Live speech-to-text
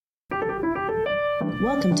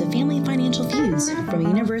Welcome to Family Financial Feuds from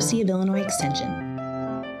University of Illinois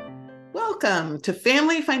Extension. Welcome to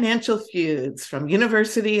Family Financial Feuds from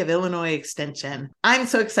University of Illinois Extension. I'm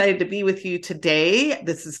so excited to be with you today.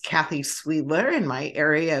 This is Kathy Sweedler, and my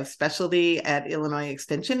area of specialty at Illinois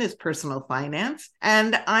Extension is personal finance.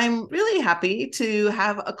 And I'm really happy to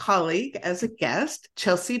have a colleague as a guest,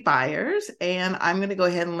 Chelsea Byers, and I'm going to go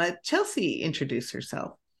ahead and let Chelsea introduce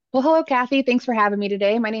herself. Well, hello, Kathy. Thanks for having me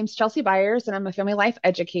today. My name is Chelsea Byers, and I'm a family life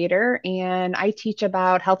educator, and I teach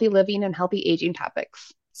about healthy living and healthy aging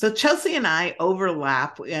topics. So Chelsea and I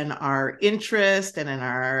overlap in our interest and in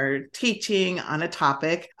our teaching on a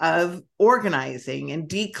topic of organizing and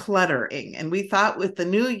decluttering. And we thought with the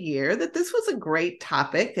new year that this was a great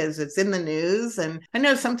topic as it's in the news. And I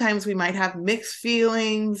know sometimes we might have mixed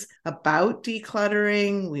feelings about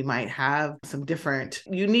decluttering. We might have some different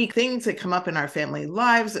unique things that come up in our family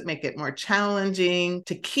lives that make it more challenging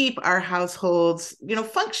to keep our households,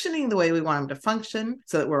 functioning the way we want them to function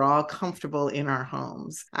so that we're all comfortable in our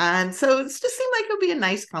homes. And so it just seemed like it would be a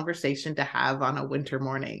nice conversation to have on a winter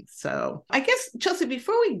morning. So I guess, Chelsea,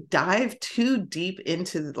 before we dive too deep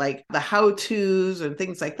into like the how-tos and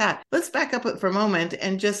things like that, let's back up for a moment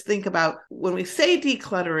and just think about when we say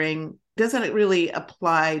decluttering, doesn't it really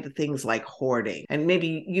apply to things like hoarding? And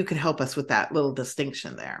maybe you could help us with that little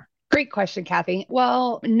distinction there. Great question, Kathy.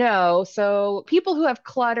 Well, no. So people who have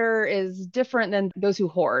clutter is different than those who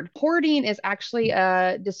hoard. Hoarding is actually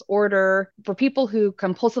a disorder for people who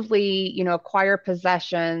compulsively, acquire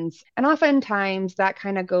possessions. And oftentimes that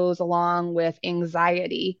kind of goes along with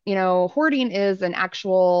anxiety. Hoarding is an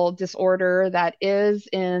actual disorder that is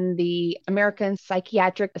in the American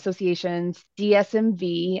Psychiatric Association's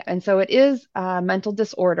DSM-V. And so it is a mental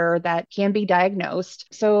disorder that can be diagnosed.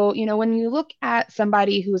 So, when you look at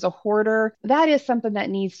somebody who's a hoarder, that is something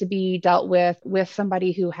that needs to be dealt with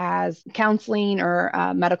somebody who has counseling or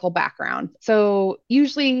medical background. So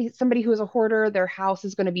usually somebody who is a hoarder, their house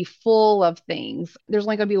is going to be full of things. There's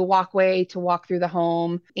only going to be a walkway to walk through the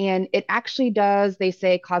home. And it actually does, they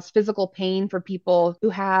say, cause physical pain for people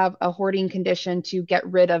who have a hoarding condition to get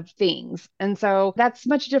rid of things. And so that's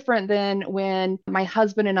much different than when my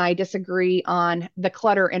husband and I disagree on the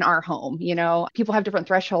clutter in our home. People have different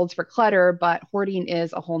thresholds for clutter, but hoarding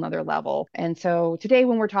is a whole nother level. And so today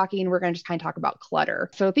when we're talking, we're going to just kind of talk about clutter.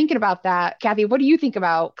 So thinking about that, Kathy, what do you think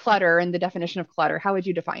about clutter and the definition of clutter? How would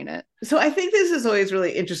you define it? So I think this is always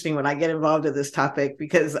really interesting when I get involved in this topic,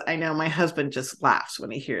 because I know my husband just laughs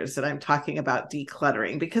when he hears that I'm talking about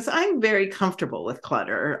decluttering, because I'm very comfortable with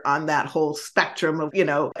clutter on that whole spectrum of,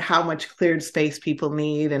 how much cleared space people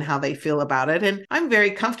need and how they feel about it. And I'm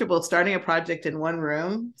very comfortable starting a project in one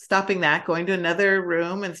room, stopping that, going to another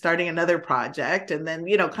room and starting another project, and then,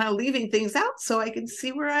 kind of leaving things out so I can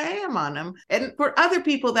see where I am on them. And for other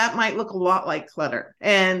people, that might look a lot like clutter.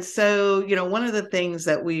 And so, one of the things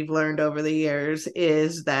that we've learned over the years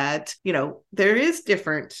is that, there is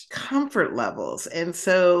different comfort levels. And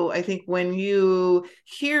so I think when you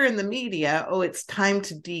hear in the media, oh, it's time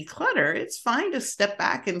to declutter, it's fine to step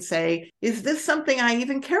back and say, is this something I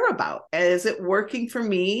even care about? Is it working for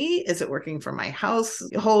me? Is it working for my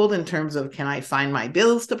household in terms of, can I find my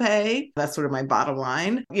bills to pay? That's sort of my bottom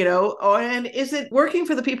line, and is it working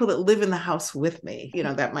for the people that live in the house with me?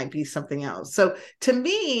 That might be something else. So to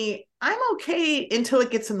me, I'm okay until it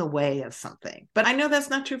gets in the way of something. But I know that's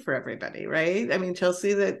not true for everybody, right? I mean,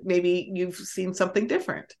 Chelsea, that maybe you've seen something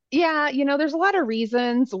different. Yeah, there's a lot of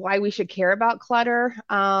reasons why we should care about clutter.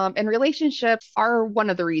 And relationships are one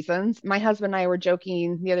of the reasons. My husband and I were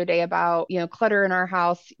joking the other day about, clutter in our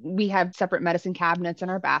house. We have separate medicine cabinets in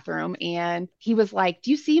our bathroom. And he was like, do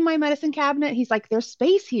you see my medicine cabinet? He's like, there's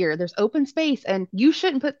space here. There's open space. And you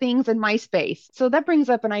shouldn't put things in my space. So that brings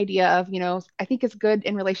up an idea of, I think it's good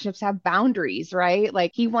in relationships to have boundaries, right?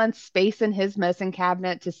 Like he wants space in his medicine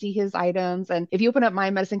cabinet to see his items. And if you open up my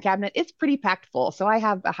medicine cabinet, it's pretty packed full. So I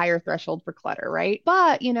have a higher threshold for clutter, right?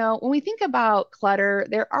 But, when we think about clutter,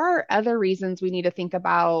 there are other reasons we need to think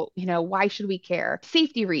about, why should we care?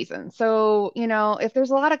 Safety reasons. So, if there's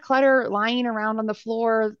a lot of clutter lying around on the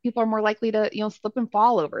floor, people are more likely to, slip and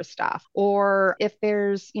fall over stuff. Or if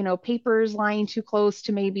there's, papers lying too close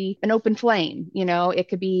to maybe an open flame, it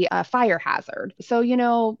could be a fire hazard. So,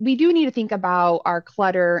 we do need to think about our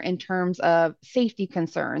clutter in terms of safety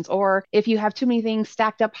concerns, or if you have too many things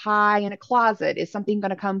stacked up high in a closet, is something going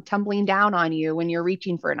to come tumbling down on you when you're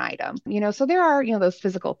reaching for an item? So there are, those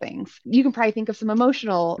physical things. You can probably think of some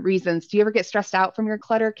emotional reasons. Do you ever get stressed out from your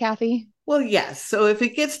clutter, Kathy? Well, yes. So if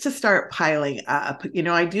it gets to start piling up,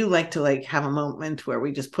 I do like to have a moment where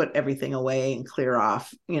we just put everything away and clear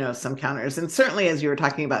off, some counters. And certainly as you were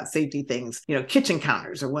talking about safety things, kitchen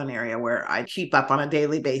counters are one area where I keep up on a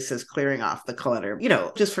daily basis, clearing off the clutter,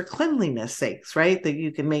 just for cleanliness sakes, right? That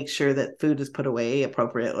you can make sure that food is put away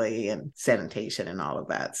appropriately and sanitation and all of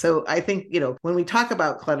that. So I think, when we talk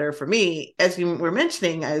about clutter, for me, as you were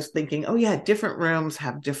mentioning, I was thinking, oh yeah, different rooms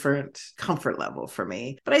have different comfort level for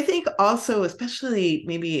me. But I think also, especially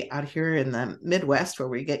maybe out here in the Midwest where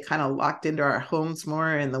we get kind of locked into our homes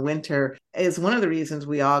more in the winter, is one of the reasons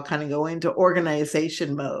we all kind of go into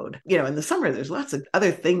organization mode. In the summer, there's lots of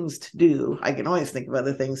other things to do. I can always think of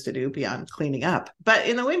other things to do beyond cleaning up. But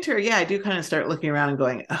in the winter, yeah, I do kind of start looking around and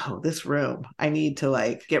going, oh, this room, I need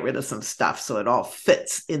to get rid of some stuff so it all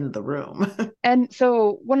fits in the room. And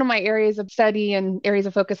so one of my areas of study and areas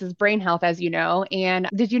of focus is brain health, as you know. And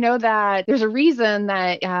did you know that there's a reason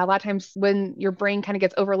that a lot of times when your brain kind of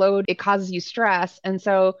gets overloaded, it causes you stress. And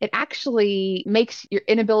so it actually makes your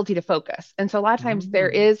inability to focus. And so a lot of times there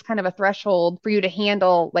is kind of a threshold for you to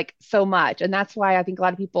handle so much. And that's why I think a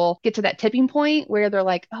lot of people get to that tipping point where they're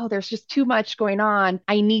like, oh, there's just too much going on.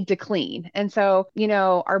 I need to clean. And so,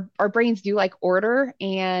 our brains do like order,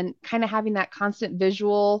 and kind of having that constant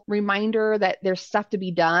visual reminder that there's stuff to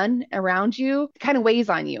be done around you kind of weighs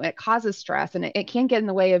on you, and it causes stress, and it can get in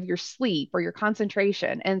the way of your sleep or your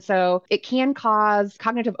concentration. And so it can cause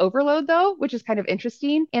cognitive overload though, which is kind of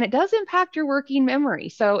interesting. And it does impact your working memory.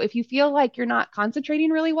 So if you feel like you're not concentrating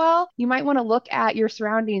really well, you might want to look at your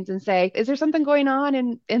surroundings and say, is there something going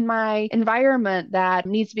on in my environment that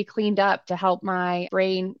needs to be cleaned up to help my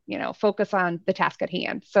brain, focus on the task at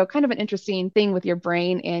hand? So kind of an interesting thing with your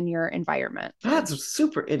brain and your environment. That's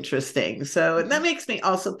super interesting. So, and that makes me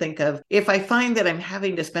also think of, if I find that I'm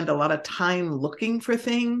having to spend a lot of time looking for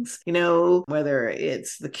things, whether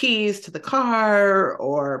it's the keys to the car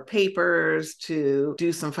or papers to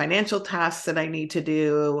do some financial tasks that I need to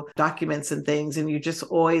do, documents and things, and you're just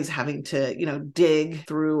always having to, dig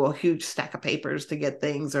through a huge stack of papers to get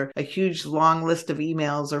things, or a huge long list of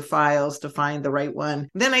emails or files to find the right one.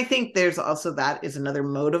 Then I think there's also, that is another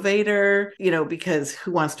motivator, because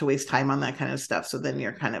who wants to waste time on that kind of stuff? So then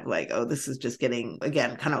you're kind of like, oh, this is just getting,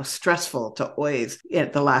 again, kind of stressful to always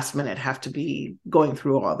at the last minute have to be going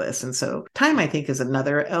through all this. And so time, I think, is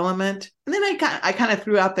another element. And then I kind of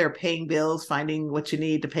threw out there paying bills, finding what you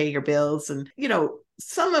need to pay your bills. And,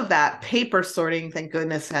 some of that paper sorting, thank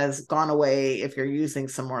goodness, has gone away if you're using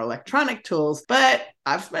some more electronic tools. But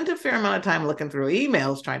I've spent a fair amount of time looking through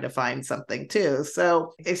emails trying to find something too.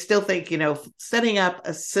 So I still think, setting up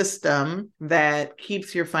a system that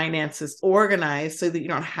keeps your finances organized so that you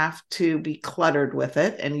don't have to be cluttered with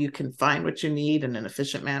it, and you can find what you need in an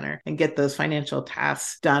efficient manner and get those financial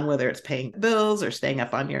tasks done, whether it's paying bills or staying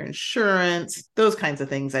up on your insurance, those kinds of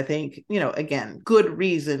things. I think, again, good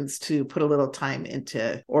reasons to put a little time into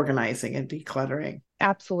organizing and decluttering.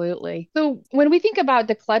 Absolutely. So when we think about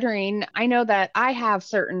decluttering, I know that I have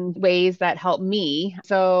certain ways that help me.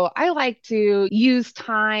 So I like to use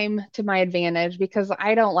time to my advantage, because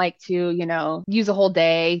I don't like to, use a whole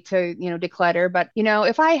day to, declutter. But,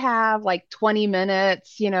 if I have 20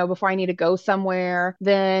 minutes, before I need to go somewhere,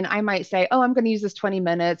 then I might say, oh, I'm going to use this 20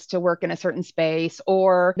 minutes to work in a certain space.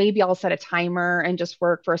 Or maybe I'll set a timer and just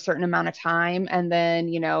work for a certain amount of time, and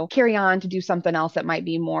then, carry on to do something else that might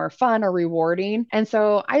be more fun or rewarding. And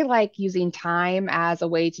so I like using time as a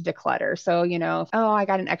way to declutter. So, oh, I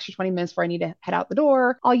got an extra 20 minutes before I need to head out the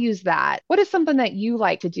door, I'll use that. What is something that you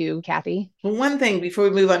like to do, Kathy? Well, one thing before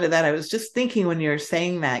we move on to that, I was just thinking when you're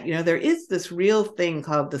saying that, there is this real thing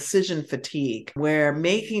called decision fatigue, where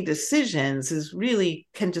making decisions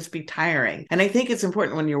can just be tiring. And I think it's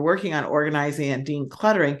important when you're working on organizing and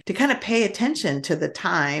decluttering to kind of pay attention to the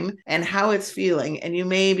time and how it's feeling. And you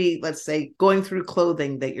may be, let's say, going through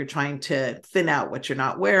clothing that you're trying to thin out, what you're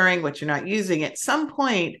not wearing, what you're not using. At some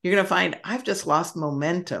point, you're going to find, I've just lost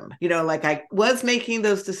momentum. I was making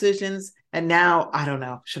those decisions, and now I don't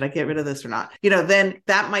know, should I get rid of this or not? Then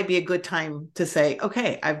that might be a good time to say,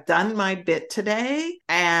 okay, I've done my bit today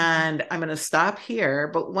and I'm going to stop here.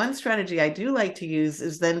 But one strategy I do like to use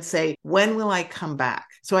is then say, when will I come back?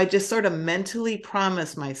 So I just sort of mentally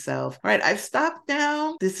promise myself, all right, I've stopped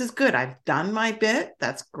now. This is good. I've done my bit.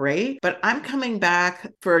 That's great. But I'm coming back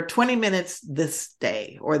for 20 minutes this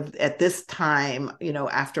day, or at this time,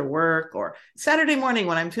 after work, or Saturday morning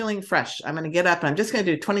when I'm feeling fresh. I'm going to get up and I'm just going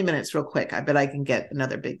to do 20 minutes real quick. I bet I can get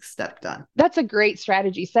another big step done. That's a great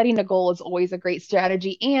strategy. Setting a goal is always a great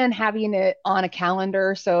strategy, and having it on a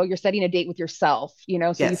calendar. So you're setting a date with yourself, so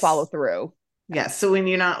you follow through. Yes. So when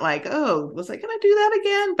you're not like, oh, was I going to do that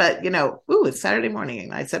again? But, ooh, it's Saturday morning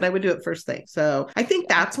and I said I would do it first thing. So I think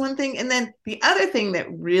that's one thing. And then the other thing that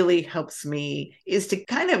really helps me is to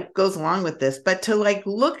kind of goes along with this, but to like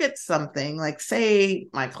look at something like, say,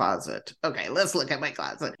 my closet. Okay, let's look at my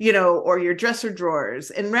closet, or your dresser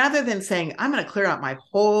drawers. And rather than saying, I'm going to clear out my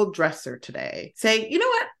whole dresser today, say, you know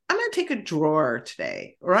what? I'm going to take a drawer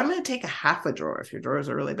today, or I'm going to take a half a drawer if your drawers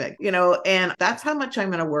are really big, and that's how much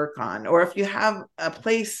I'm going to work on. Or if you have a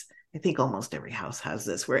place, I think almost every house has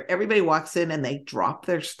this, where everybody walks in and they drop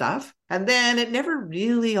their stuff. And then it never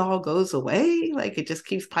really all goes away. Like it just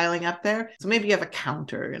keeps piling up there. So maybe you have a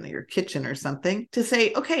counter in your kitchen or something to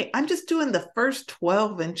say, okay, I'm just doing the first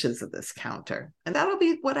 12 inches of this counter. And that'll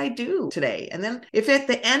be what I do today. And then if at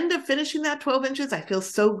the end of finishing that 12 inches, I feel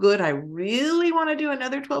so good, I really want to do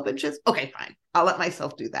another 12 inches. Okay, fine. I'll let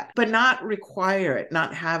myself do that, but not require it,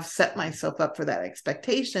 not have set myself up for that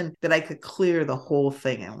expectation that I could clear the whole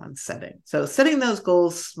thing in one setting. So setting those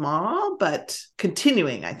goals small, but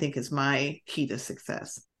continuing, I think, is my key to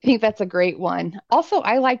success. I think that's a great one. Also,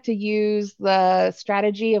 I like to use the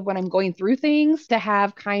strategy of when I'm going through things to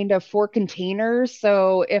have kind of 4 containers.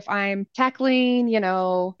 So if I'm tackling,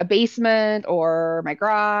 a basement or my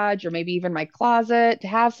garage or maybe even my closet, to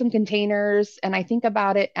have some containers. And I think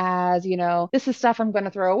about it as, this is stuff I'm going to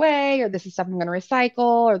throw away, or this is stuff I'm going to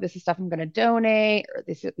recycle, or this is stuff I'm going to donate, or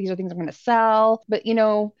these are things I'm going to sell. But,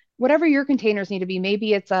 whatever your containers need to be,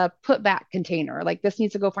 maybe it's a put back container, like this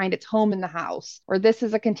needs to go find its home in the house, or this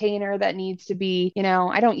is a container that needs to be,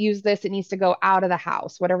 I don't use this, it needs to go out of the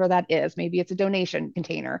house, whatever that is. Maybe it's a donation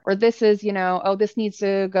container, or this is, oh, this needs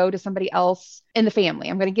to go to somebody else in the family.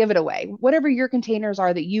 I'm going to give it away. Whatever your containers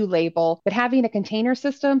are that you label, but having a container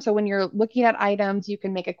system. So when you're looking at items, you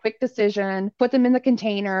can make a quick decision, put them in the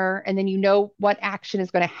container, and then you know what action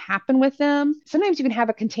is going to happen with them. Sometimes you can have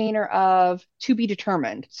a container of to be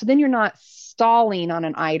determined. So then you're not stalling on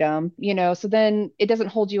an item, so then it doesn't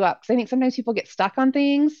hold you up. Because I think sometimes people get stuck on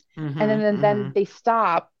things and then they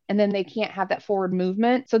stop and then they can't have that forward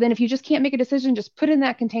movement. So then if you just can't make a decision, just put in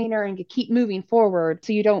that container and keep moving forward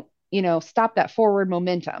so you don't stop that forward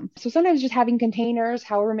momentum. So sometimes just having containers,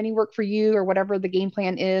 however many work for you or whatever the game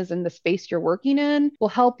plan is and the space you're working in, will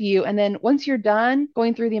help you. And then once you're done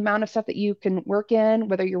going through the amount of stuff that you can work in,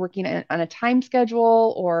 whether you're working on a time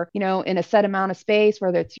schedule or, in a set amount of space,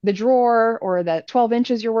 whether it's the drawer or the 12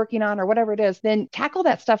 inches you're working on or whatever it is, then tackle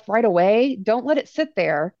that stuff right away. Don't let it sit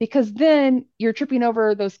there, because then you're tripping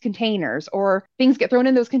over those containers, or things get thrown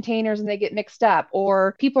in those containers and they get mixed up,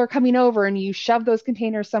 or people are coming over and you shove those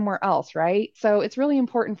containers somewhere else, right? So it's really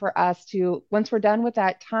important for us to, once we're done with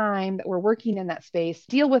that time that we're working in that space,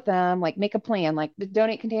 deal with them, like make a plan, like the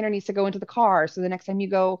donate container needs to go into the car. So the next time you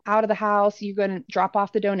go out of the house, you're going to drop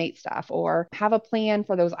off the donate stuff, or have a plan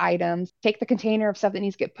for those items. Take the container of stuff that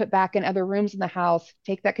needs to get put back in other rooms in the house,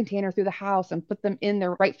 take that container through the house and put them in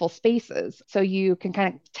their rightful spaces. So you can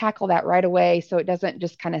kind of tackle that right away. So it doesn't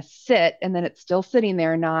just kind of sit and then it's still sitting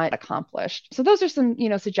there, not accomplished. So those are some,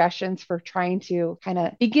 suggestions for trying to kind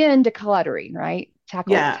of begin decluttering, right?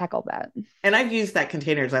 Tackle that. And I've used that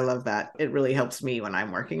containers. I love that. It really helps me when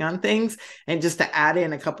I'm working on things. And just to add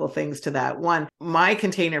in a couple of things to that, one, my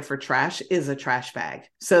container for trash is a trash bag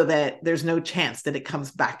so that there's no chance that it comes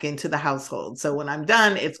back into the household. So when I'm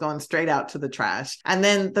done, it's going straight out to the trash. And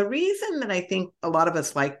then the reason that I think a lot of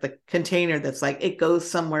us like the container that's like it goes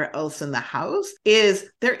somewhere else in the house is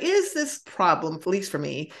there is this problem, at least for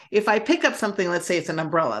me, if I pick up something, let's say it's an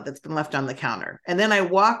umbrella that's been left on the counter, and then I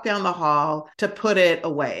walk down the hall to put it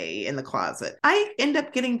away in the closet, I end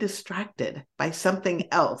up getting distracted by something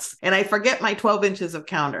else. And I forget my 12 inches of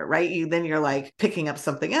counter, right? You're like picking up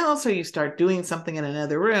something else, or you start doing something in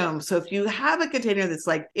another room. So if you have a container that's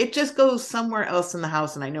like, it just goes somewhere else in the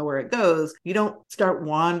house and I know where it goes, you don't start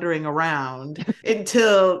wandering around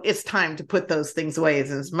until it's time to put those things away.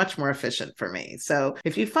 And it's much more efficient for me. So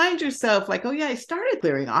if you find yourself like, oh yeah, I started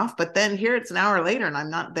clearing off, but then here it's an hour later and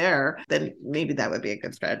I'm not there, then maybe that would be a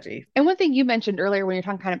good strategy. And one thing you mentioned earlier when you're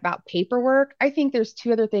talking kind of about paperwork, I think there's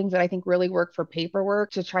 2 other things that I think really work for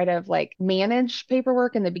paperwork to try to like manage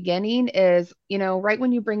paperwork in the beginning is, right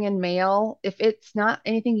when you bring in mail, if it's not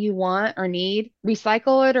anything you want or need,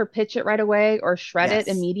 recycle it or pitch it right away or shred it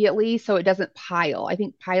immediately so it doesn't pile. I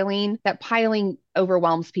think piling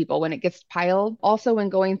overwhelms people when it gets piled. Also, when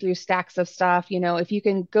going through stacks of stuff, if you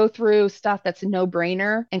can go through stuff that's a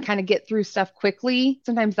no-brainer and kind of get through stuff quickly,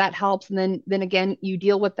 sometimes that helps. And then again, you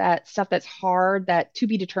deal with that stuff that's hard, that to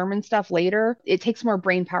be determined stuff later. It takes more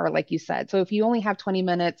brain power, like you said. So if you only have 20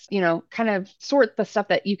 minutes, kind of sort the stuff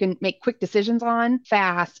that you can make quick decisions on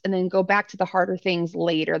fast, and then go back to the harder things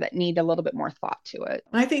later that need a little bit more thought to it.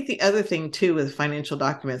 I think the other thing too with financial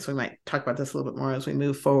documents, we might talk about this a little bit more as we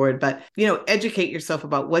move forward, but educate yourself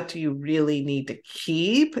about what do you really need to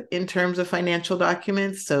keep in terms of financial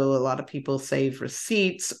documents. So a lot of people save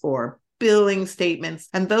receipts or billing statements,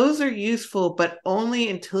 and those are useful, but only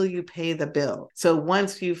until you pay the bill. So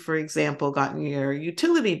once you, for example, gotten your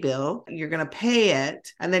utility bill, you're going to pay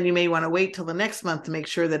it, and then you may want to wait till the next month to make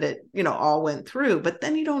sure that it, all went through. But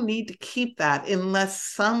then you don't need to keep that unless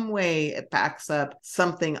some way it backs up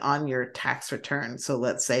something on your tax return. So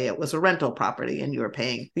let's say it was a rental property and you were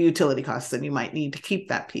paying the utility costs, then you might need to keep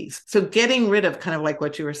that piece. So getting rid of, kind of like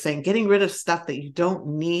what you were saying, getting rid of stuff that you don't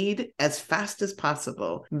need as fast as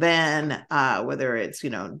possible, then whether it's,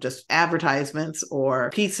 just advertisements or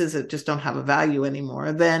pieces that just don't have a value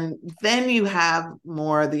anymore, then you have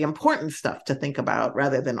more of the important stuff to think about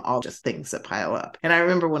rather than all just things that pile up. And I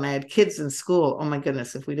remember when I had kids in school, oh my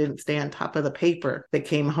goodness, if we didn't stay on top of the paper that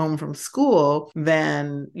came home from school,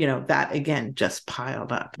 then, that again just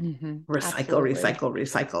piled up. Mm-hmm.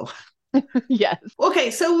 Recycle. Yes.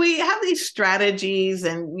 Okay, so we have these strategies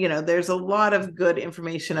and, there's a lot of good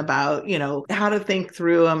information about, how to think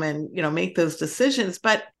through them and, make those decisions.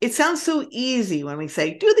 But it sounds so easy when we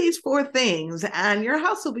say, do these 4 things and your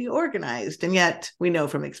house will be organized. And yet we know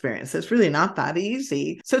from experience, it's really not that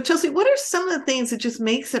easy. So Chelsea, what are some of the things that just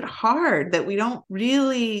makes it hard that we don't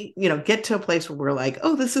really, get to a place where we're like,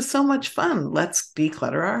 oh, this is so much fun. Let's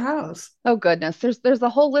declutter our house. Oh goodness, there's a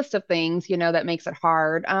whole list of things, that makes it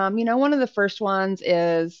hard. One of the first ones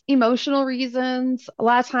is emotional reasons. A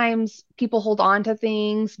lot of times people hold on to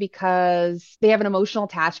things because they have an emotional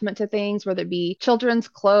attachment to things, whether it be children's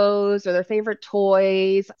clothes or their favorite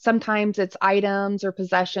toys. Sometimes it's items or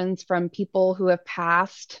possessions from people who have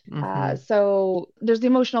passed. Mm-hmm. So there's the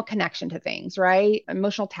emotional connection to things, right?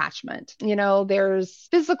 Emotional attachment. There's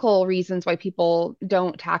physical reasons why people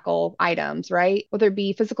don't tackle items, right? Whether it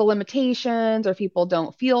be physical limitations or people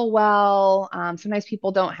don't feel well. Sometimes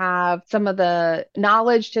people don't have some of the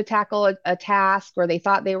knowledge to tackle a task, or they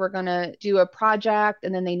thought they were going to do a project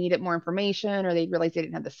and then they needed more information, or they realized they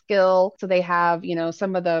didn't have the skill. So they have,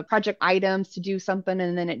 some of the project items to do something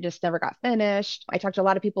and then it just never got finished. I talked to a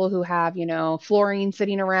lot of people who have, flooring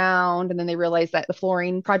sitting around and then they realized that the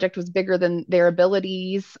flooring project was bigger than their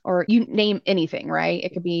abilities, or you name anything, right?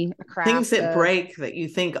 It could be a craft. Things that break that you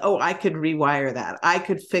think, oh, I could rewire that. I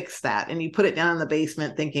could fix that. And you put it down in the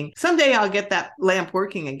basement thinking, someday I'll get that lamp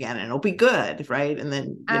working again and it'll be good, right? And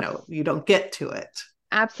then, you don't get to it.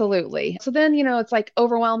 Absolutely. So then, it's like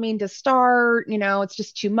overwhelming to start, it's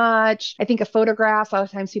just too much. I think of photographs, a lot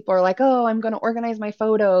of times people are like, oh, I'm going to organize my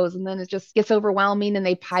photos. And then it just gets overwhelming and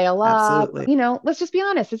they pile up. Absolutely. Let's just be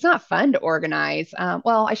honest. It's not fun to organize.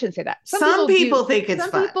 Well, I shouldn't say that. Some people think it's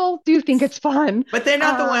fun. Some people do think it's fun. But they're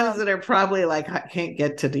not the ones that are probably like, I can't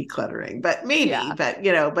get to decluttering. But maybe,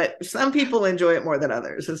 but some people enjoy it more than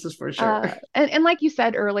others. This is for sure. And like you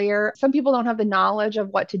said earlier, some people don't have the knowledge of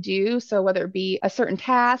what to do. So whether it be a certain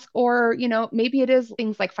task or, maybe it is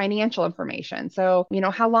things like financial information. So,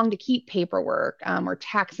 how long to keep paperwork or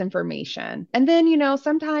tax information. And then,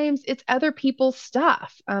 sometimes it's other people's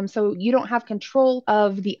stuff. So you don't have control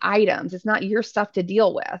of the items. It's not your stuff to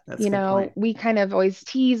deal with. That's a good point. We kind of always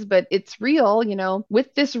tease, but it's real,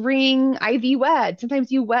 with this ring, I thee wed.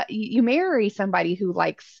 Sometimes you marry somebody who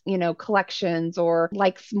likes, collections or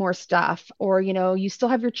likes more stuff, or, you still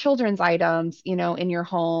have your children's items, in your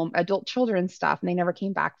home, adult children's stuff, and they never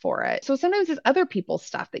came back for it. So sometimes it's other people's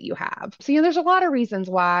stuff that you have. So, there's a lot of reasons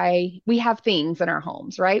why we have things in our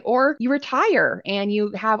homes, right? Or you retire and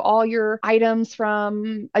you have all your items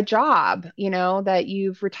from a job, that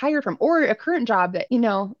you've retired from, or a current job that,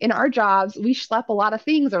 in our jobs, we schlep a lot of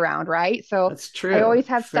things around, right? So that's true. I always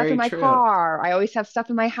have stuff Very in my true. car. I always have stuff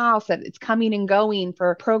in my house that it's coming and going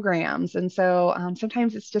for programs. And so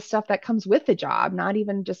sometimes it's just stuff that comes with the job, not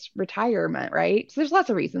even just retirement, right? So there's lots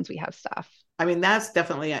of reasons we have stuff. I mean, that's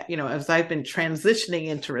definitely, as I've been transitioning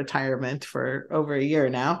into retirement for over a year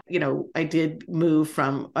now, I did move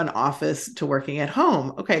from an office to working at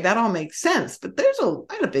home. Okay, that all makes sense. But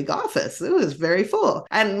I had a big office. It was very full.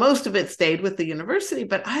 And most of it stayed with the university,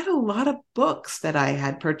 but I had a lot of books that I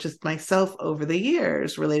had purchased myself over the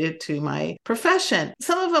years related to my profession.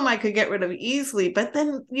 Some of them I could get rid of easily, but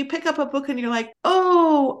then you pick up a book and you're like,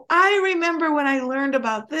 oh, I remember when I learned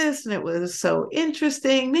about this and it was so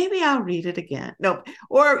interesting. Maybe I'll read it again. No,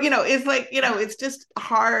 or, it's like, it's just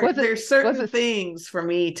hard. There's certain things for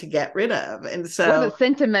me to get rid of. And so was it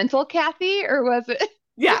sentimental, Kathy, or was it?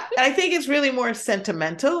 Yeah, I think it's really more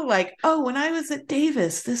sentimental. Like, oh, when I was at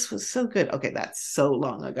Davis, this was so good. Okay, that's so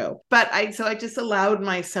long ago. But I just allowed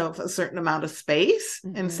myself a certain amount of space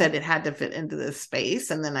and said it had to fit into this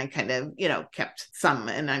space. And then I kind of, kept some.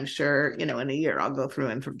 And I'm sure, in a year I'll go through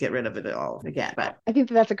and get rid of it all again. But I think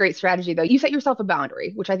that's a great strategy, though. You set yourself a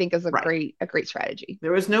boundary, which I think is a great strategy.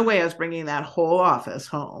 There was no way I was bringing that whole office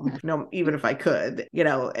home, even if I could,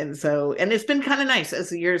 and it's been kind of nice as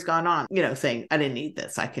the years gone on, saying I didn't need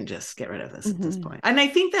this. I can just get rid of this at this point. And I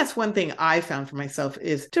think that's one thing I found for myself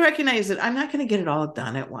is to recognize that I'm not going to get it all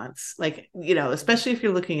done at once. Like, especially if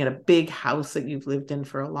you're looking at a big house that you've lived in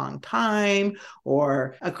for a long time,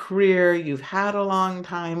 or a career you've had a long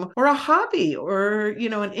time, or a hobby, or,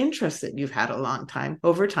 an interest that you've had a long time.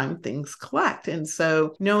 Over time, things collect. And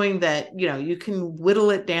so knowing that, you can whittle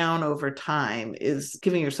it down over time is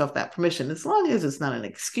giving yourself that permission, as long as it's not an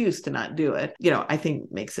excuse to not do it, I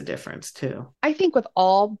think makes a difference too. I think with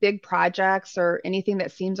all big projects or anything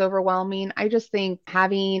that seems overwhelming, I just think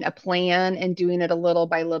having a plan and doing it a little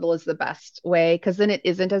by little is the best way, because then it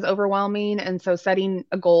isn't as overwhelming. And so setting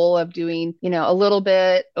a goal of doing, a little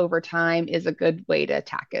bit over time is a good way to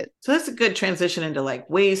attack it. So that's a good transition into like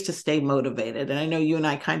ways to stay motivated. And I know you and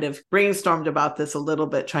I kind of brainstormed about this a little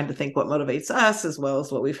bit, trying to think what motivates us as well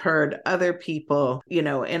as what we've heard other people,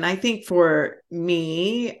 and I think for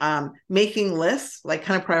me, making lists, like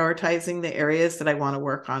kind of prioritizing the areas that I want to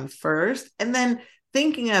work on first, and then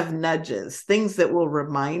thinking of nudges, things that will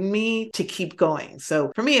remind me to keep going. So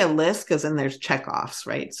for me, a list, because then there's checkoffs,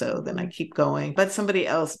 right? So then I keep going. But somebody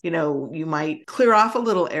else, you might clear off a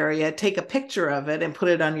little area, take a picture of it and put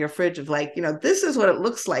it on your fridge of like, this is what it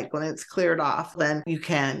looks like when it's cleared off. Then you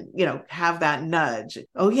can, have that nudge.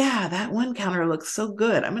 Oh yeah, that one counter looks so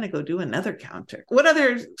good. I'm going to go do another counter. What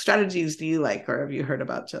other strategies do you like or have you heard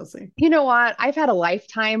about, Chelsea? You know what? I've had a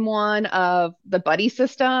lifetime one of the buddy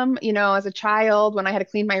system, as a child, when I had to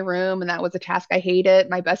clean my room and that was a task I hated,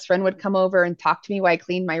 my best friend would come over and talk to me while I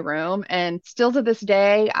cleaned my room. And still to this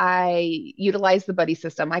day, I utilize the buddy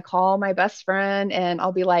system. I call my best friend and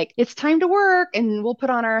I'll be like, it's time to work. And we'll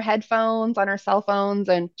put on our headphones on our cell phones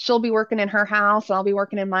and she'll be working in her house and I'll be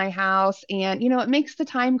working in my house. And, it makes the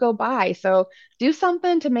time go by. So do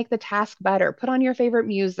something to make the task better. Put on your favorite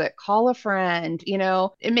music, call a friend,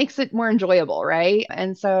 it makes it more enjoyable, right?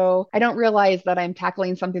 And so I don't realize that I'm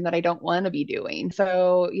tackling something that I don't want to be doing.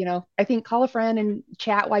 So, I think call a friend and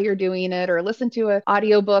chat while you're doing it, or listen to an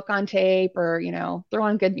audiobook on tape, or, throw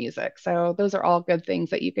on good music. So those are all good things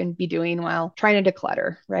that you can be doing while trying to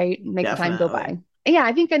declutter, right? Make the time go by. Yeah,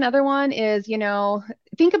 I think another one is,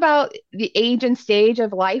 think about the age and stage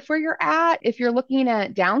of life where you're at. If you're looking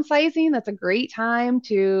at downsizing, that's a great time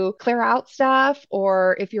to clear out stuff.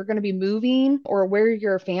 Or if you're going to be moving, or where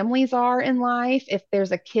your families are in life. If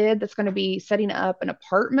there's a kid that's going to be setting up an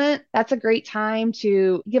apartment, that's a great time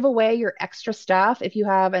to give away your extra stuff. If you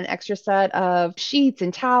have an extra set of sheets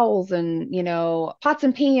and towels and, pots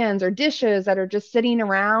and pans or dishes that are just sitting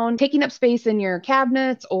around, taking up space in your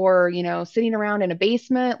cabinets, or, sitting around in a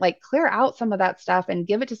basement, like clear out some of that stuff and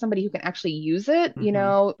give it to somebody who can actually use it.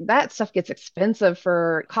 That stuff gets expensive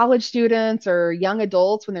for college students or young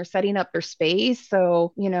adults when they're setting up their space.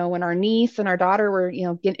 So, when our niece and our daughter were,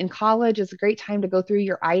 getting in college, is a great time to go through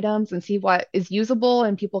your items and see what is usable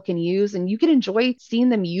and people can use. And you can enjoy seeing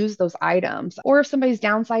them use those items. Or if somebody's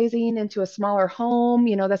downsizing into a smaller home,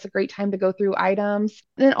 that's a great time to go through items.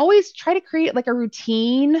 And then always try to create like a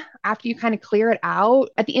routine after you kind of clear it out.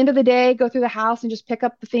 At the end of the day, go through the house and just pick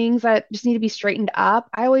up the things that just need to be straightened up.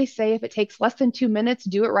 I always say if it takes less than 2 minutes,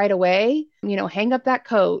 do it right away. Hang up that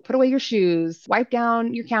coat, put away your shoes, wipe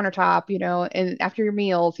down your countertop, and after your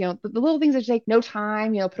meals, the little things that take no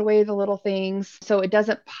time, put away the little things so it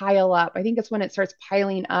doesn't pile up. I think it's when it starts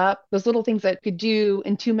piling up, those little things that could do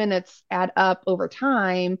in 2 minutes add up over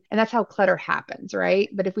time. And that's how clutter happens, right?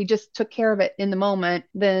 But if we just took care of it in the moment,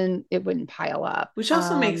 then it wouldn't pile up. Which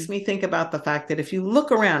also makes me think about the fact that if you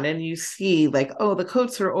look around and you see like, oh, the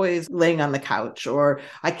coats are always laying on the couch, or or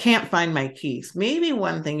I can't find my keys. Maybe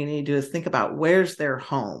one thing you need to do is think about where's their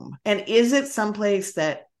home and is it someplace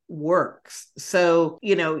that works. So,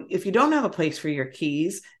 if you don't have a place for your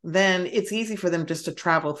keys, then it's easy for them just to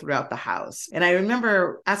travel throughout the house. And I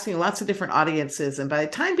remember asking lots of different audiences, and by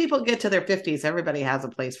the time people get to their 50s, everybody has a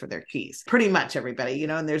place for their keys. Pretty much everybody,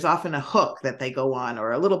 and there's often a hook that they go on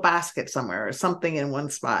or a little basket somewhere or something in one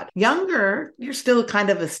spot. Younger, you're still kind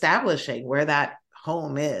of establishing where that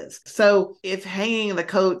home is. So if hanging the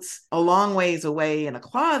coats a long ways away in a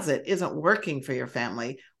closet isn't working for your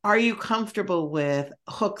family, are you comfortable with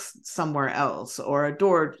hooks somewhere else or a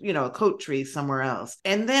door, a coat tree somewhere else?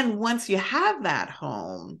 And then once you have that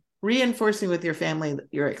home, reinforcing with your family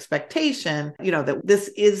your expectation, that this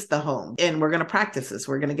is the home and we're going to practice this.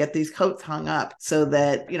 We're going to get these coats hung up so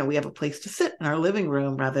that, we have a place to sit in our living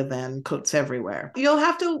room rather than coats everywhere. You'll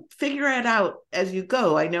have to figure it out as you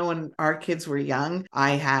go. I know when our kids were young,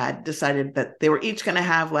 I had decided that they were each going to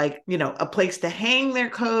have a place to hang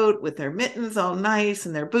their coat with their mittens all nice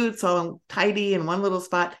and their boots all tidy in one little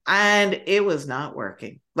spot. And it was not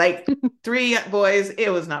working. 3 boys, it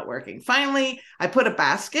was not working. Finally, I put a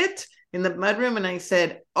basket in the mudroom and I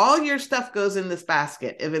said, all your stuff goes in this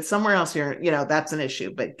basket. If it's somewhere else, that's an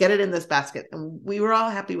issue, but get it in this basket. And we were all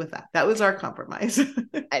happy with that. That was our compromise.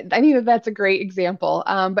 I think that's a great example.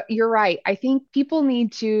 But you're right. I think people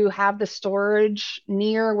need to have the storage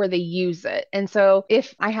near where they use it. And so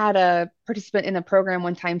if I had a participant in a program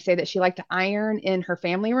one time say that she liked to iron in her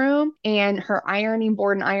family room and her ironing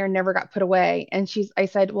board and iron never got put away. And I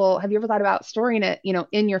said, well, have you ever thought about storing it,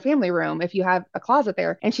 in your family room if you have a closet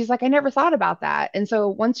there? And she's like, I never thought about that. And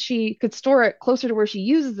so once she could store it closer to where she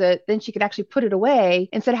uses it, then she could actually put it away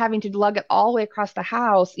instead of having to lug it all the way across the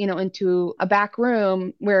house, into a back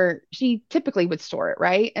room where she typically would store it,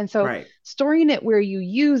 right? And so storing it where you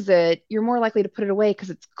use it, you're more likely to put it away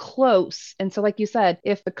because it's close. And so like you said,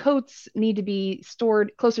 if the coats need to be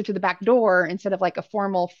stored closer to the back door instead of like a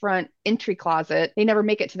formal front entry closet, they never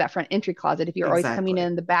make it to that front entry closet if you're always coming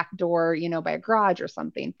in the back door, by a garage or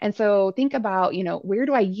something. And so think about, where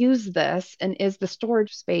do I use this? And is the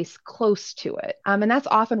storage space close to it? And that's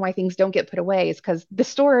often why things don't get put away is because the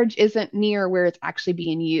storage isn't near where it's actually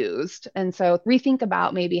being used. And so rethink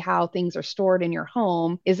about maybe how things are stored in your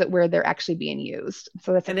home. Is it where they're actually being used?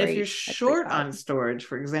 So that's if you're short on storage,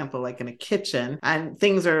 for example, like in a kitchen, and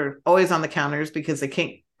things are always on the counters because they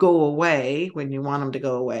can't go away when you want them to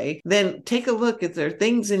go away, then take a look. If there are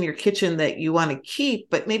things in your kitchen that you want to keep,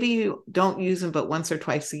 but maybe you don't use them but once or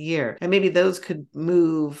twice a year, and maybe those could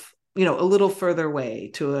move a little further away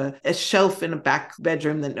to a shelf in a back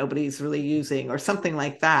bedroom that nobody's really using or something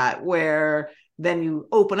like that, where then you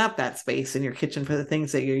open up that space in your kitchen for the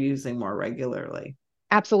things that you're using more regularly.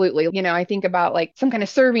 Absolutely. I think about like some kind of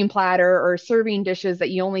serving platter or serving dishes that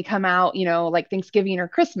you only come out, like Thanksgiving or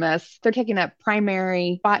Christmas. They're taking up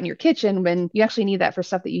primary spot in your kitchen when you actually need that for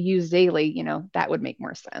stuff that you use daily. That would make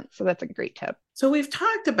more sense. So that's a great tip. So we've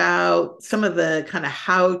talked about some of the kind of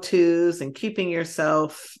how-tos and keeping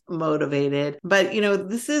yourself motivated, but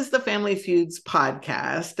this is the Family Feuds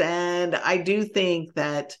podcast. And I do think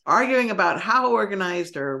that arguing about how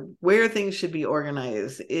organized or where things should be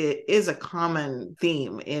organized is a common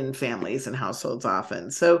theme in families and households often.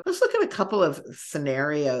 So let's look at a couple of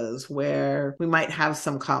scenarios where we might have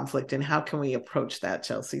some conflict and how can we approach that,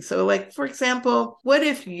 Chelsea? So for example, what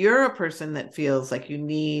if you're a person that feels like you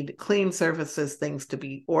need clean surfaces, things to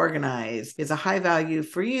be organized is a high value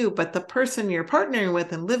for you, but the person you're partnering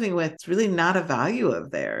with and living with is really not a value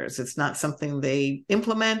of theirs. It's not something they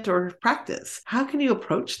implement or practice. How can you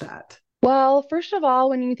approach that? Well, first of all,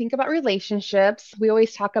 when you think about relationships, we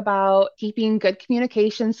always talk about keeping good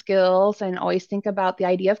communication skills and always think about the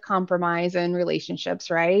idea of compromise in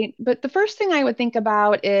relationships, right? But the first thing I would think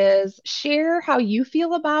about is share how you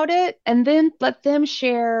feel about it and then let them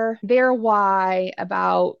share their why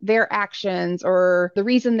about their actions or the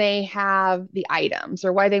reason they have the items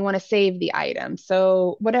or why they want to save the items.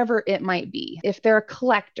 So whatever it might be. If they're a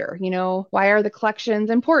collector, why are the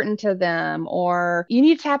collections important to them? Or you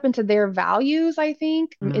need to tap into their values, I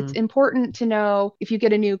think. It's important to know if you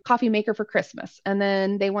get a new coffee maker for Christmas and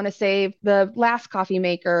then they want to save the last coffee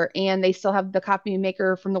maker and they still have the coffee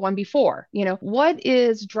maker from the one before. What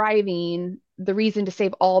is driving the reason to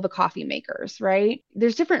save all the coffee makers, right?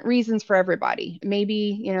 There's different reasons for everybody.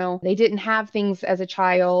 Maybe, they didn't have things as a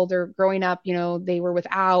child or growing up, they were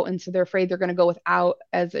without. And so they're afraid they're going to go without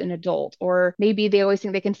as an adult. Or maybe they always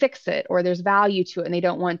think they can fix it or there's value to it and they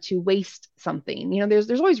don't want to waste something.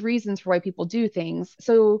 There's always reasons for why people do things.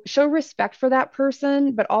 So show respect for that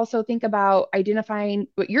person, but also think about identifying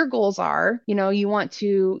what your goals are. You want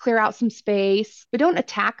to clear out some space, but don't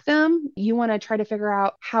attack them. You want to try to figure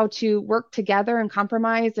out how to work together and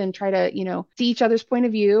compromise and try to, see each other's point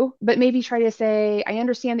of view, but maybe try to say, I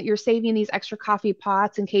understand that you're saving these extra coffee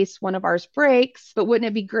pots in case one of ours breaks, but wouldn't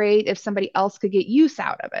it be great if somebody else could get use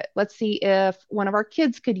out of it? Let's see if one of our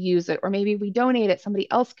kids could use it, or maybe we donate it, somebody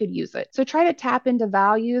else could use it. So try to tap into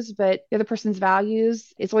values, but the other person's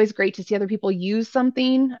values. It's always great to see other people use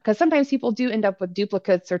something because sometimes people do end up with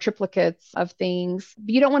duplicates or triplicates of things.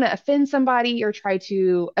 But you don't want to offend somebody or try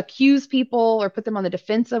to accuse people or put them on the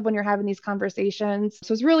defensive when you're having these conversations.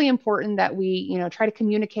 So it's really important that we, try to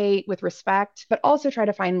communicate with respect, but also try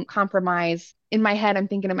to find compromise. In my head, I'm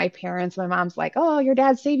thinking of my parents. My mom's like, oh, your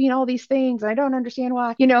dad's saving all these things. And I don't understand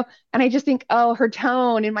why, and I just think, oh, her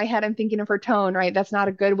tone. In my head, I'm thinking of her tone, right? That's not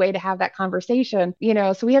a good way to have that conversation,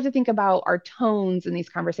 so we have to think about our tones in these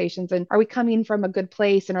conversations and are we coming from a good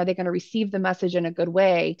place and are they going to receive the message in a good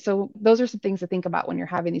way? So those are some things to think about when you're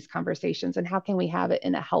having these conversations and how can we have it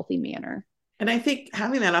in a healthy manner? And I think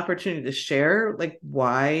having that opportunity to share, like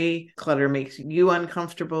why clutter makes you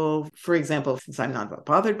uncomfortable. For example, since I'm not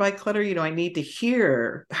bothered by clutter, I need to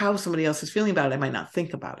hear how somebody else is feeling about it. I might not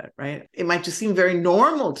think about it, right? It might just seem very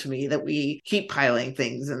normal to me that we keep piling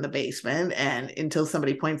things in the basement. And until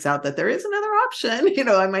somebody points out that there is another option,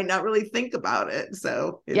 I might not really think about it.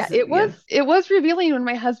 So it was revealing when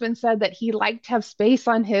my husband said that he liked to have space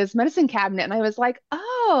on his medicine cabinet. And I was like,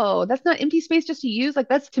 oh, that's not empty space just to use. Like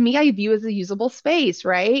that's to me, I view as a usable space,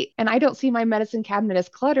 right? And I don't see my medicine cabinet as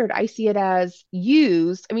cluttered. I see it as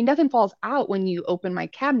used. I mean, nothing falls out when you open my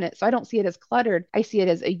cabinet. So I don't see it as cluttered. I see it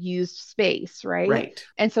as a used space, right? Right.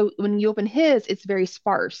 And so when you open his, it's very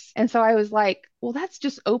sparse. And so I was like, well, that's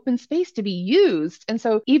just open space to be used. And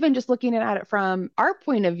so even just looking at it from our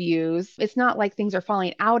point of views, it's not like things are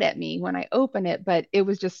falling out at me when I open it, but it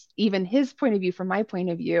was just even his point of view from my point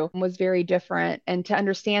of view was very different. And to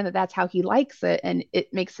understand that that's how he likes it and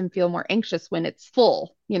it makes him feel more anxious when it's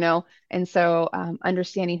full, And so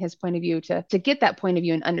understanding his point of view to get that point of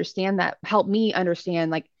view and understand that helped me understand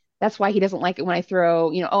like, that's why he doesn't like it when I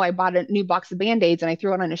throw, I bought a new box of Band-Aids and I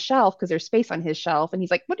threw it on a shelf because there's space on his shelf. And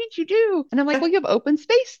he's like, what did you do? And I'm like, well, you have open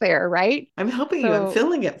space there, right? I'm helping you. I'm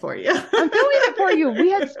filling it for you. I'm filling it for you.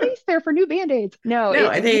 We had space there for new Band-Aids.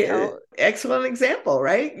 I think excellent example,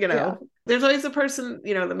 right? Yeah. There's always a person,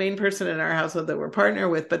 the main person in our household that we're partner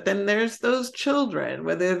with, but then there's those children,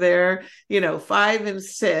 whether they're, 5 and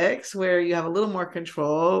 6, where you have a little more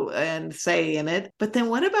control and say in it. But then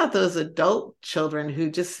what about those adult children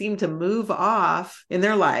who just seem to move off in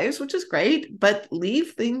their lives, which is great, but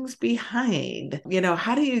leave things behind?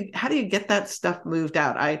 How do you get that stuff moved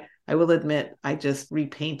out? I will admit, I just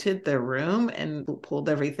repainted their room and pulled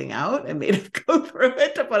everything out and made it go through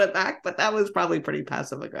it to put it back. But that was probably pretty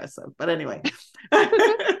passive aggressive. But anyway.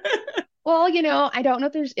 Well, I don't know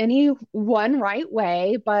if there's any one right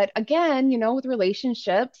way, but again, with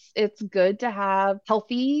relationships, it's good to have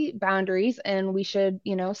healthy boundaries and we should,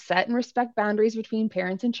 set and respect boundaries between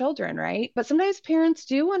parents and children, right? But sometimes parents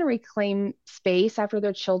do want to reclaim space after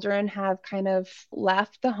their children have kind of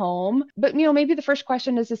left the home. But, maybe the first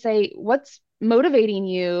question is to say, what's motivating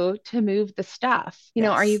you to move the stuff? Yes.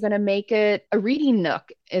 Are you going to make it a reading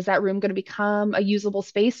nook? Is that room going to become a usable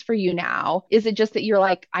space for you now? Is it just that you're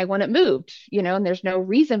like, I want it moved, and there's no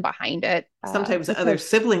reason behind it? Sometimes other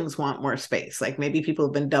siblings want more space. Like maybe people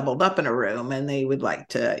have been doubled up in a room and they would like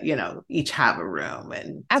to, each have a room.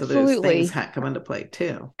 And absolutely. So those things come into play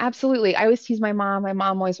too. Absolutely. I always tease my mom. My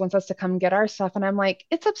mom always wants us to come get our stuff. And I'm like,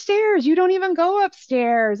 it's upstairs. You don't even go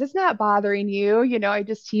upstairs. It's not bothering you. I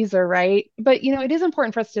just tease her, right? But, it is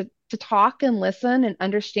important for us to talk and listen and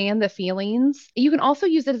understand the feelings. You can also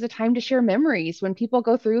use it as a time to share memories. When people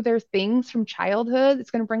go through their things from childhood, it's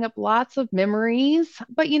going to bring up lots of memories.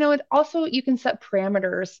 But, it also, you can set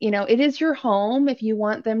parameters. It is your home if you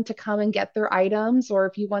want them to come and get their items, or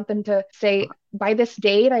if you want them to say, by this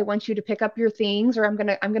date, I want you to pick up your things, or I'm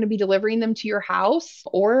going to be delivering them to your house,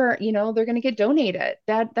 or, they're going to get donated.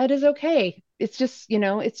 That is okay. It's just,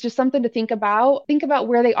 it's just something to think about. Think about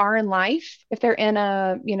where they are in life. If they're in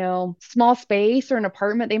a, small space or an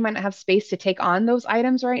apartment, they might not have space to take on those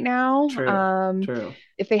items right now. True.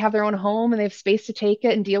 If they have their own home and they have space to take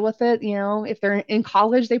it and deal with it, if they're in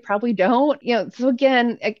college, they probably don't. So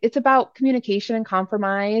again, it's about communication and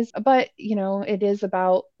compromise, but it is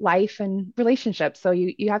about life and relationships. So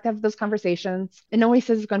you have to have those conversations, and nobody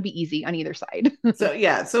says it's going to be easy on either side.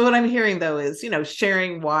 So what I'm hearing though is,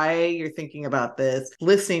 sharing why you're thinking about this,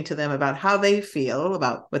 listening to them about how they feel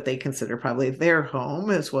about what they consider probably their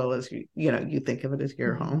home, as well as you think of it as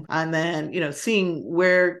your home, and then seeing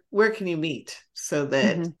where can you meet so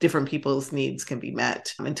that different people's needs can be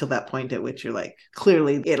met until that point at which you're like,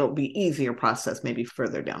 clearly it'll be easier process maybe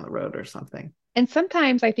further down the road or something. And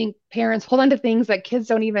sometimes I think parents hold on to things that kids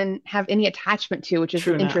don't even have any attachment to, which is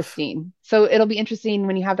interesting. So it'll be interesting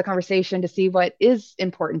when you have the conversation to see what is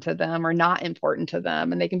important to them or not important to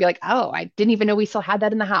them. And they can be like, oh, I didn't even know we still had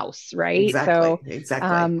that in the house, right?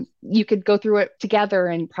 Exactly. You could go through it together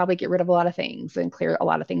and probably get rid of a lot of things and clear a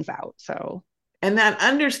lot of things out. So And that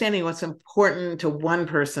understanding what's important to one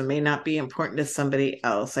person may not be important to somebody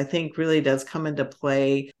else, I think really does come into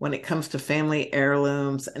play when it comes to family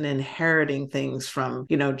heirlooms and inheriting things from,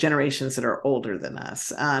 generations that are older than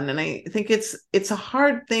us. And I think it's a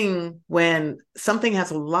hard thing when something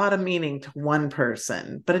has a lot of meaning to one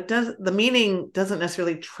person, but the meaning doesn't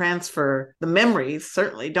necessarily transfer. The memories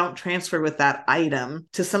certainly don't transfer with that item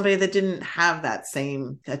to somebody that didn't have that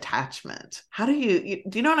same attachment. How do you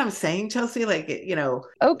know what I'm saying, Chelsea? Like,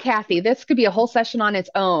 Oh, Kathy, this could be a whole session on its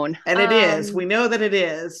own. And it is. We know that it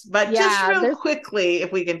is. But just real quickly,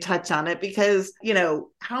 if we can touch on it, because,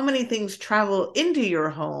 how many things travel into your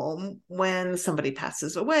home when somebody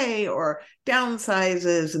passes away or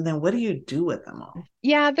downsizes, and then what do you do with them all?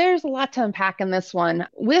 Yeah, there's a lot to unpack in this one.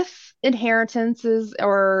 With inheritances,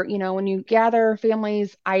 or, when you gather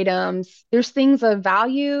families' items, there's things of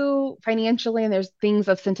value financially and there's things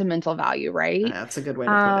of sentimental value, right? That's a good way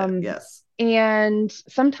to put it. Yes. And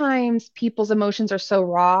sometimes people's emotions are so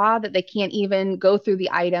raw that they can't even go through the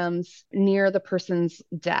items near the person's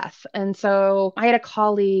death. And so I had a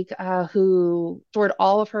colleague who stored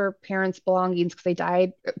all of her parents' belongings because they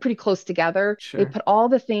died pretty close together. Sure. They put all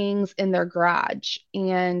the things in their garage,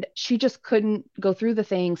 and she just couldn't go through the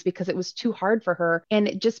things because it was too hard for her. And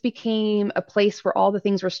it just became a place where all the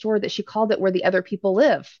things were stored that she called it where the other people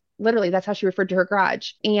live. Literally, that's how she referred to her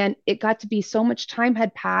garage. And it got to be so much time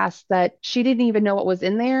had passed that she didn't even know what was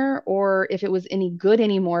in there or if it was any good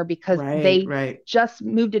anymore because they just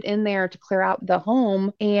moved it in there to clear out the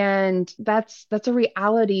home. And that's a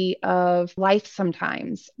reality of life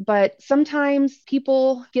sometimes. But sometimes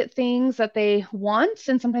people get things that they want,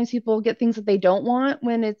 and sometimes people get things that they don't want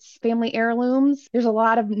when it's family heirlooms. There's a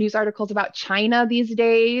lot of news articles about China these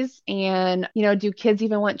days. And, do kids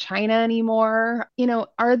even want China anymore?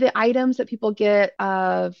 Are the items that people get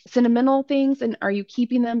of sentimental things, and are you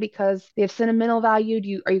keeping them because they have sentimental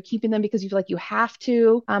value? Are you keeping them because you feel like you have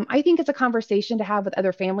to? I think it's a conversation to have with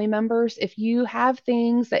other family members. If you have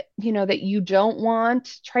things that that you don't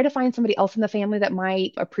want, try to find somebody else in the family that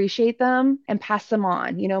might appreciate them and pass them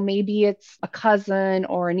on. Maybe it's a cousin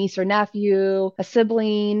or a niece or nephew, a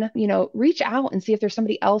sibling. Reach out and see if there's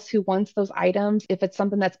somebody else who wants those items. If it's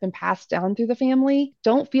something that's been passed down through the family,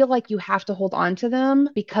 don't feel like you have to hold on to them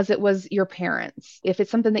because it was your parents. If it's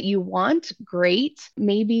something that you want, great.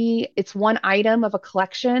 Maybe it's one item of a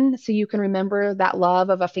collection so you can remember that love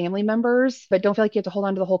of a family member's, but don't feel like you have to hold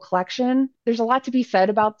on to the whole collection. There's a lot to be said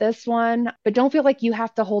about this one, but don't feel like you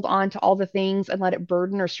have to hold on to all the things and let it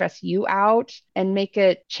burden or stress you out and make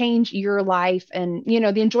it change your life and,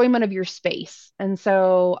 the enjoyment of your space. And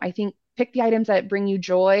so I think pick the items that bring you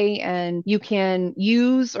joy and you can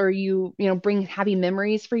use, or bring happy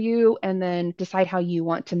memories for you, and then decide how you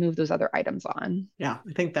want to move those other items on. Yeah,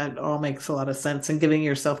 I think that all makes a lot of sense, and giving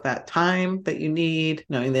yourself that time that you need,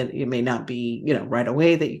 knowing that it may not be, right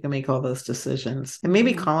away that you can make all those decisions, and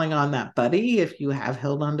maybe calling on that buddy if you have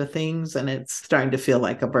held on to things and it's starting to feel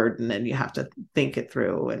like a burden and you have to think it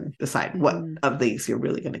through and decide what of these you're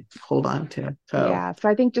really going to hold on to. So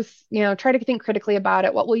I think just, try to think critically about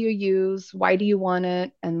it. What will you use? use? Why do you want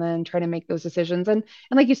it? And then try to make those decisions. And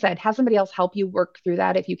like you said, have somebody else help you work through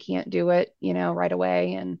that if you can't do it, right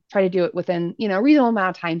away, and try to do it within, a reasonable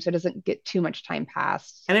amount of time so it doesn't get too much time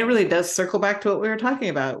passed. And it really does circle back to what we were talking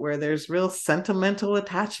about, where there's real sentimental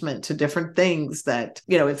attachment to different things that,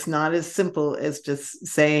 it's not as simple as just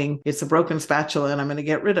saying it's a broken spatula and I'm going to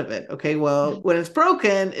get rid of it. Okay, well, when it's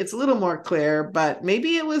broken, it's a little more clear, but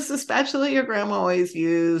maybe it was the spatula your grandma always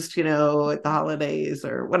used, at the holidays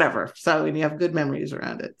or whatever. So, and you have good memories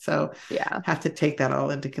around it. So yeah, have to take that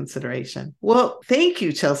all into consideration. Well, thank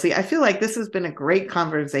you, Chelsea. I feel like this has been a great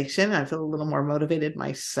conversation. I feel a little more motivated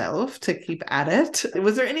myself to keep at it.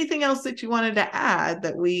 Was there anything else that you wanted to add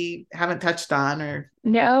that we haven't touched on? Or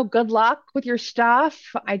no, good luck with your stuff.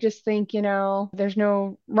 I just think, there's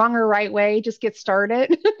no wrong or right way. Just get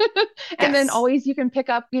started. And then always you can pick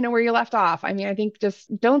up, where you left off. I mean, I think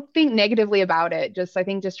just don't think negatively about it. I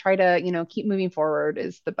think just try to, keep moving forward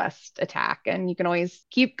is the best attack. And you can always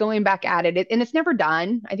keep going back at it. And it's never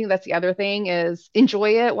done. I think that's the other thing is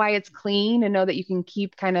enjoy it while it's clean and know that you can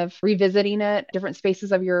keep kind of revisiting it, different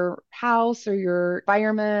spaces of your house or your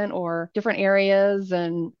environment or different areas.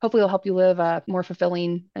 And hopefully it'll help you live a more fulfilling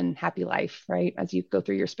and happy life, right, as you go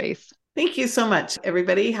through your space. Thank you so much,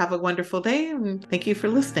 everybody. Have a wonderful day, and thank you for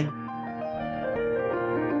listening.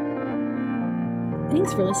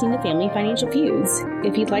 Thanks for listening to Family Financial Feuds.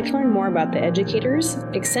 If you'd like to learn more about the educators,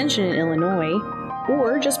 extension in Illinois,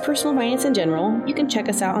 or just personal finance in general, you can check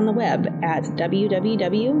us out on the web at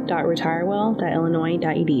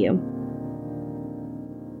www.retirewell.illinois.edu.